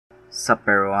Sup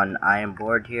everyone, I am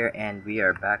bored here and we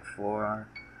are back for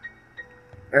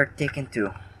Earth Taken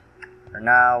 2. For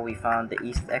now, we found the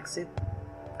east exit.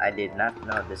 I did not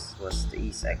know this was the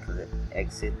east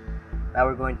exit. Now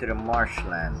we're going to the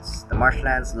marshlands. The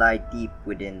marshlands lie deep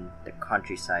within the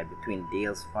countryside between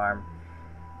Dale's farm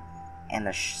and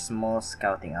a small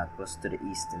scouting outpost to the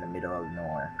east in the middle of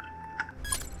nowhere.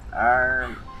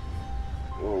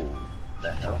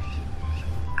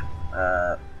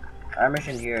 Our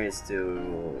mission here is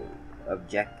to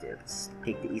objectives.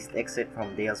 Take the east exit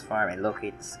from Dale's farm and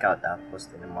locate the scout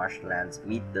outpost in the marshlands.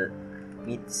 Meet the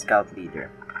scout leader.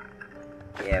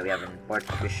 Yeah, we have an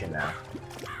important mission now.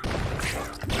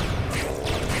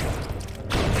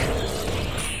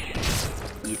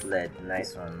 Eat lead,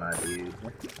 nice one, my dude.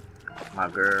 My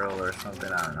girl or something,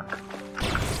 I don't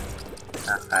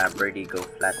know. Birdie go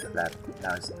flat.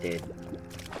 Now it's dead.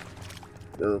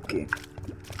 Okay.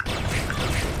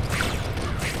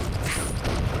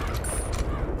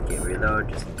 Okay, reload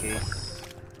just in case.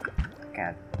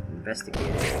 Can't investigate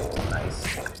it.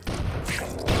 Nice.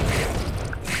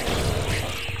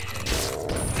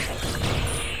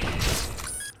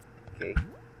 Okay.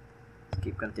 Let's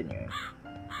keep continuing.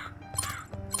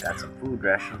 Got some food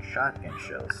ration shotgun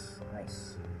shells.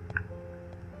 Nice.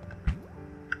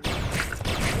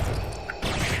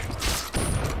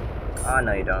 Oh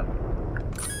no, you don't.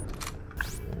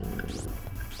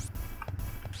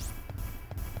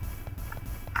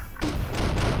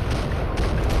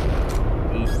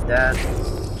 Eat that.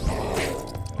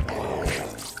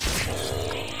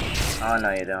 Oh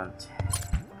no, you don't.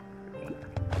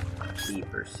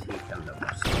 Keepers hate them the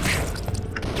most.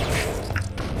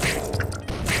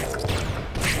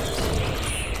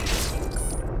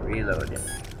 Reloading.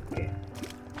 Okay.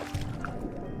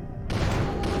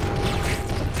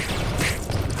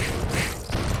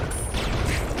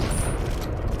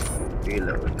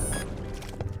 Reload.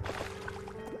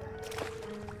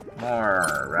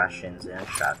 More rations and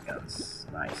shotguns.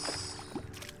 Nice.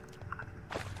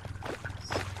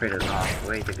 It's a pretty long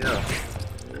way to go.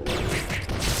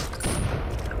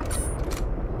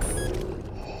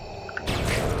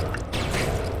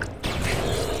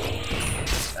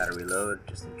 Gotta reload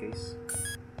just in case.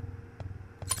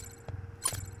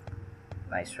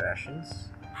 Nice rations.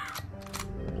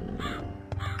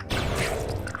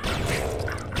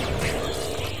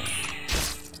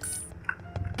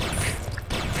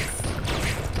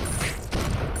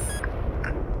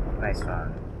 Nice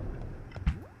one.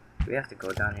 Do we have to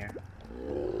go down here?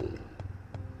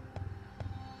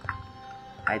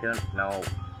 I don't know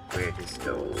where this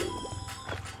goes.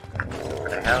 What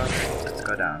the hell? Let's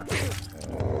go down.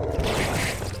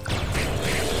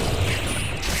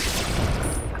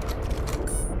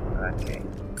 Okay.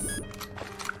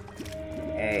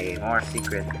 Hey, more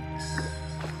secrets.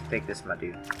 Take this, my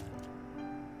dude.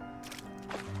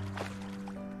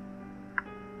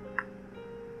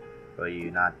 Will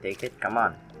you not take it? Come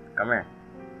on. Come here.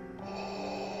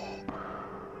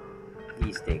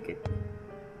 Please take it.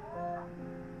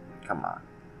 Come on.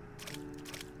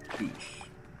 Please.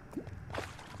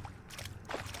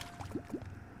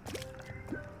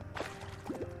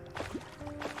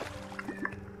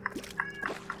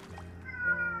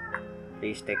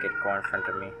 Please take it, go in front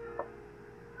of me.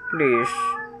 Please.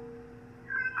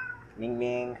 Ming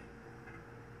Ming.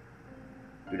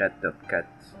 Do not cut.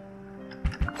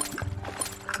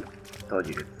 Told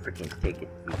you to freaking take it,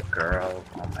 you girl.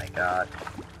 Oh my god.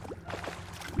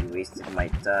 You wasted my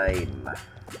time.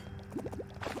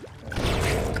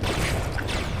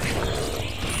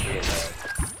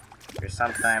 There's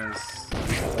sometimes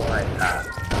people are not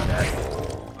that.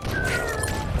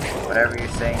 Whatever you're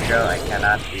saying, girl, I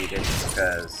cannot read it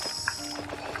because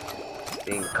it's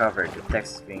being covered. The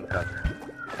text is being covered.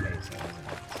 Amazing, isn't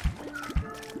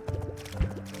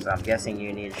it? So I'm guessing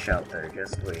you need shelter.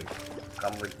 Just wait.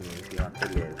 Come with me if you want to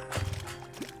live.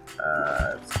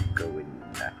 Let's go with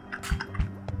that.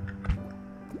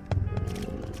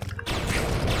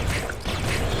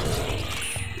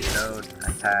 Reload,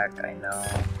 attack, I know.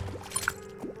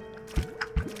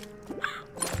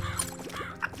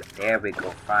 There we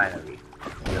go, finally.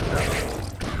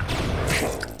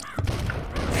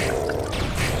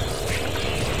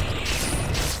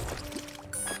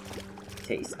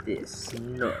 Taste this,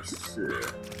 nice.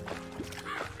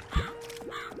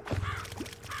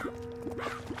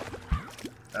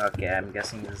 Okay, I'm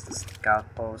guessing this is the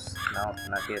scout post. No,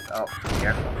 not yet. Oh,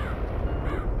 careful.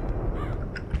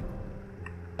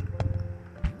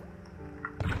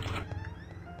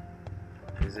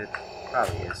 Is it?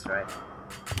 Probably is, right?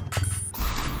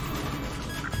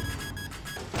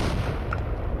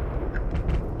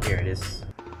 Here it is.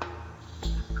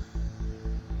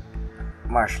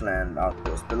 Marshland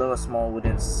outpost. Below a small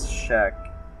wooden shack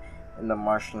in the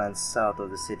marshland south of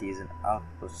the city is an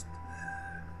outpost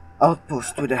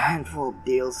with a handful of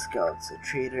Dale scouts, a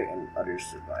trader, and other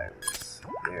survivors.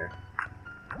 There.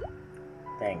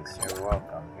 Thanks, you're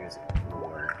welcome. Here's a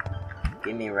reward.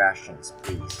 Give me rations,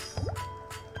 please.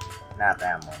 Not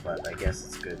ammo, but I guess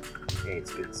it's good. Hey,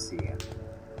 it's good to see you.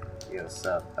 Yo,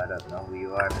 sup? I don't know who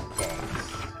you are, but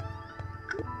thanks.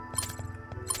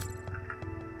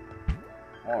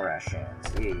 More rations.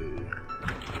 Yay.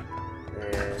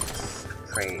 It's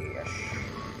trash.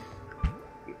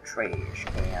 You trash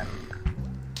can.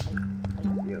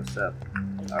 Yo, what's up?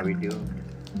 Are we doomed?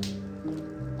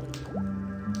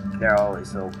 There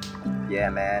always hope. Yeah,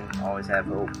 man. Always have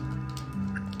hope.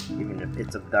 Even in the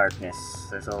pits of darkness,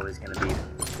 there's always gonna be a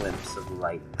glimpse of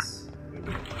light.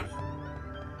 Maybe.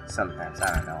 Sometimes,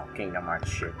 I don't know. Kingdom Hearts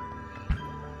shit.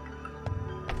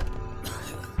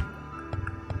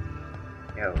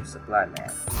 Yo, supply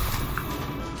man.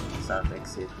 South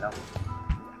exit, no.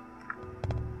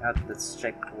 Now let's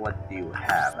check what do you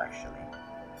have actually.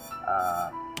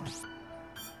 I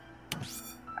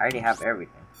already have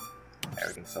everything.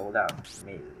 Everything's sold out.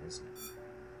 Amazing, isn't it?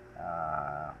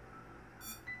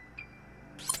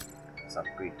 Let's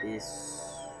upgrade this.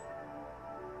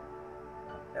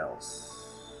 What else?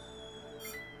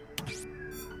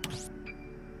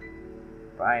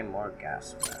 Buy more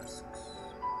gas masks.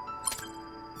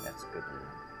 That's good.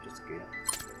 Just good.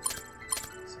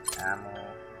 Some ammo.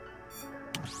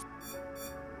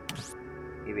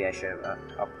 Maybe I should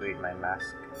upgrade my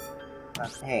mask.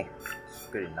 Hey, it's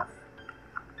good enough.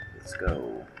 Let's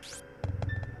go.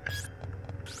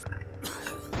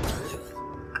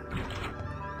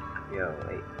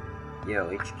 Yo,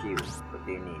 HQ, what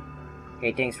do you need?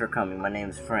 Hey, thanks for coming. My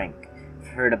name's Frank. I've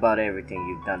heard about everything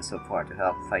you've done so far to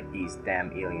help fight these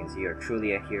damn aliens. You're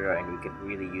truly a hero, and we could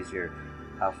really use your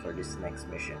help for this next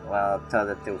mission. Well, tell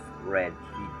the truth, Red.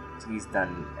 He's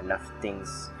done enough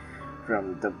things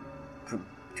from the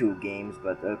 2 games,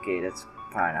 but okay, that's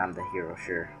fine. I'm the hero,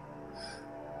 sure.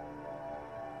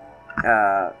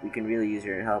 We can really use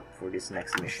your help for this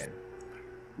next mission.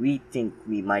 We think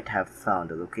we might have found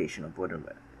the location of one of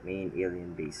the main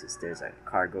alien bases. There's a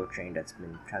cargo train that's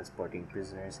been transporting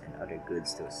prisoners and other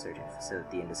goods to a certain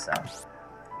facility in the south.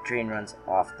 The train runs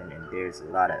often and there's a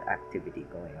lot of activity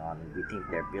going on. We think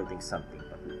they're building something,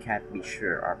 but we can't be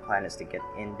sure. Our plan is to get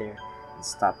in there and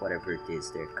stop whatever it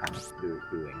is they're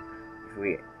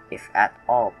doing. If at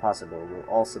all possible, we'll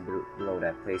also blow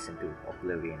that place into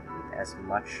oblivion with as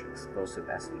much explosive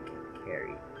as we can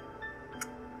carry.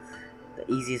 The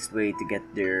easiest way to get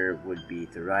there would be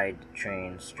to ride the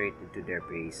train straight into their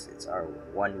base. It's our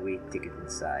one-way ticket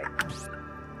inside.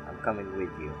 I'm coming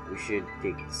with you. We should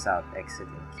take the south exit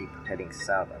and keep heading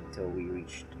south until we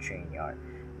reach the train yard.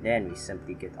 Then we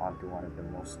simply get onto one of the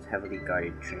most heavily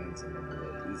guarded trains in the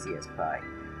world, easy as pie.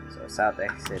 So south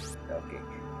exit, okay.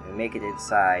 When we make it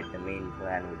inside, the main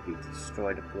plan would be to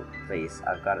destroy the place.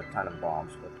 I've got a ton of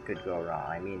bombs. What could go wrong?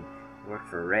 I mean, work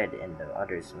for Red and the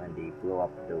others when they blow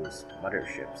up those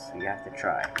motherships. We have to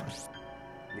try.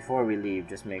 Before we leave,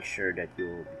 just make sure that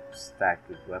you'll be stacked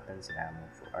with weapons and ammo,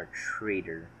 for our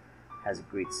trader has a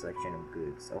great selection of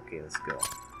goods. Okay, let's go.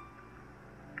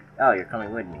 Oh, you're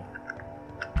coming with me.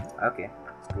 Okay,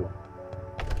 that's cool.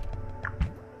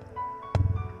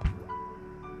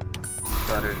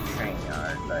 Go to the train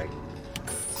yard, like,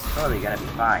 it's totally gonna be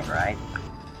fine, right?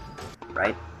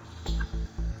 Right?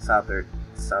 Southern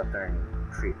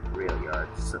rail yard.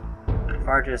 So,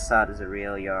 far to the south is a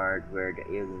rail yard where the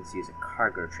aliens use a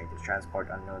cargo train to transport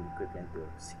unknown equipment to a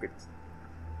secret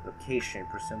location,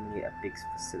 presumably a big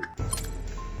facility.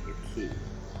 Okay.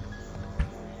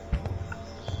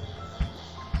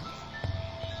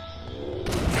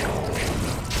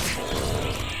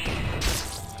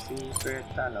 Secret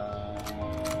tunnel.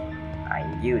 I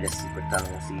knew the secret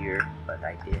tunnel was here, but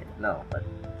I didn't know. But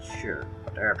sure,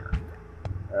 whatever.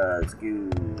 Let's go.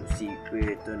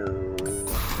 Secret tunnel.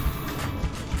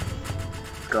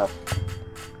 Go.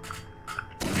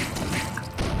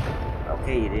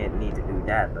 Okay, you didn't need to do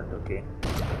that, but okay.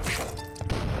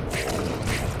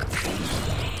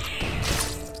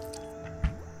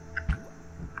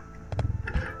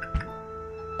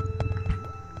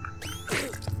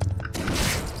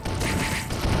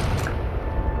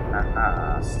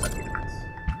 Stuck in it.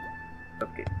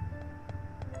 Okay.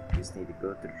 Just need to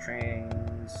go through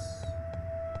trains.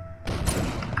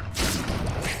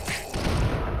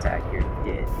 Attack, you're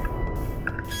dead.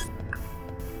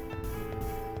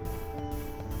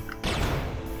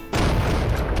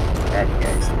 That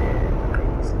guy's dead.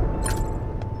 Amazing.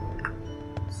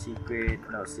 Secret,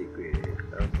 no secret.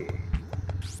 Okay.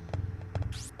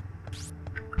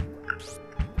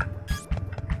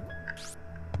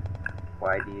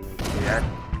 Why do you need to do that?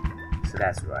 So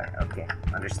that's why. Okay,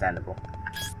 understandable.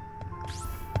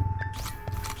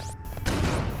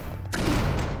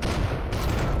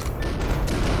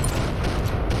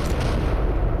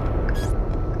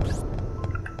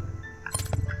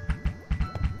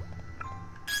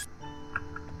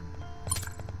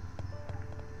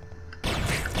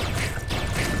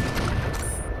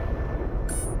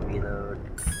 Reload.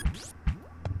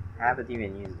 I haven't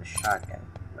even used the shotgun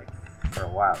like for a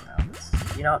while now.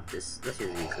 You know, let's just use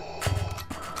it.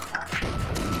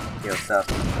 Yo, what's up?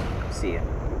 See ya.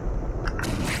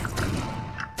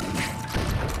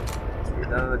 Let's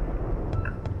reload.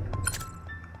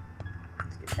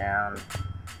 Let's get down.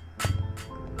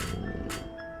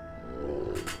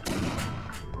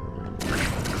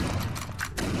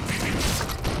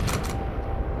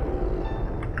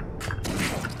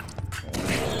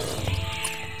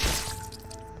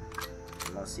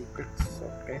 No secrets,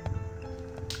 okay.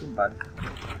 Too bad.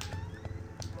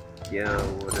 Yo,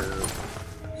 what up?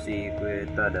 Secret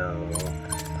tunnel.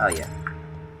 Oh yeah.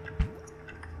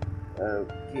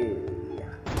 Okay.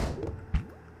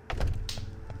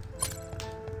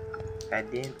 I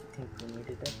didn't think we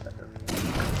needed that, but okay.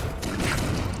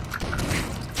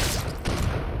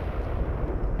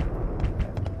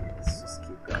 Okay, let's just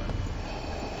keep going.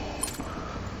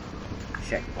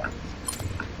 Checkpoint.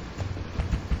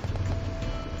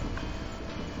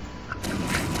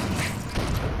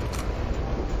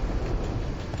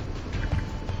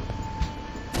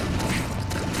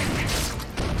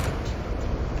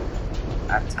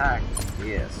 Attack,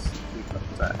 yes, keep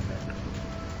attacking.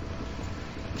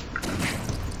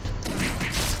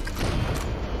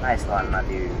 Nice one, my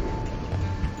dude.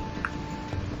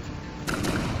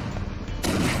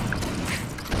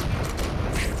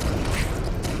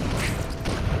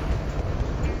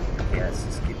 Yeah, let's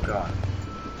just keep going.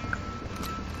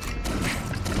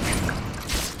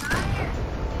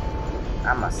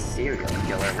 I'm a serial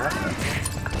killer, what the?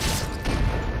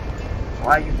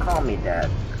 Why you call me that?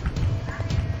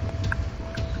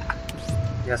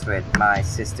 Just wait, my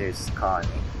sister's calling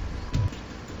me.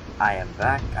 I am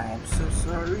back. I am so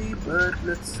sorry, but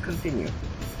let's continue.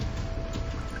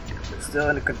 We're still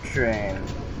in the train.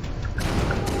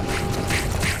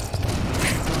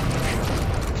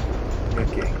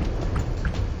 Okay.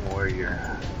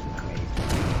 Warrior. Amazing.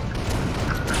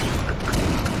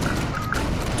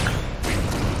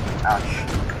 Ouch.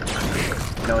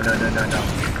 No, no, no, no, no.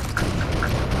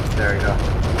 There we go.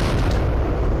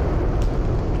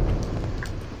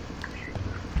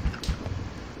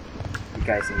 You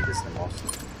guys need this the most.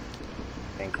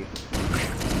 Thank you.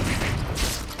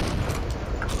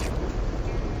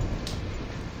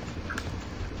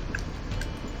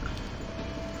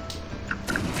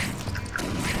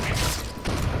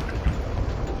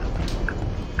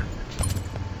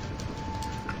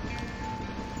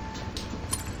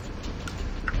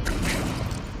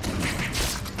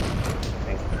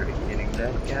 Thank you for getting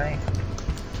that guy.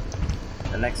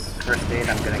 The next first aid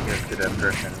I'm gonna give to the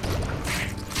person.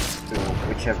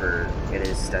 Whichever it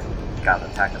is that got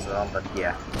attacked as well, but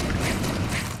yeah.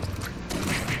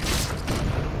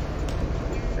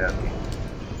 Okay.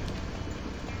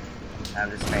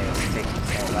 I'm just trying to take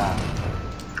so long.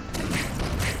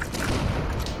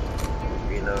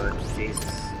 Reload,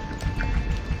 Jesus.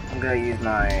 I'm gonna use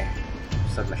my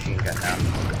submachine gun now.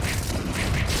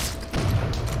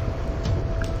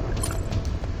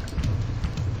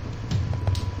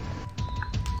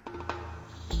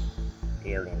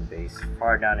 Alien base.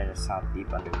 Far down in the south,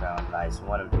 deep underground, lies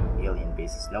one of the alien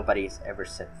bases. Nobody has ever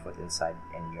set foot inside,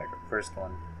 and you're the first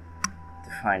one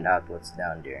to find out what's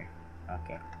down there.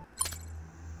 Okay.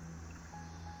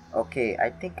 Okay, I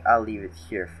think I'll leave it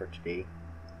here for today.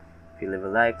 If you leave a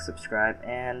like, subscribe,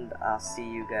 and I'll see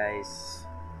you guys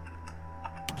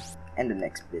in the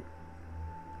next vid.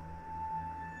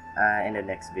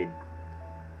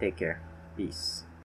 Take care. Peace.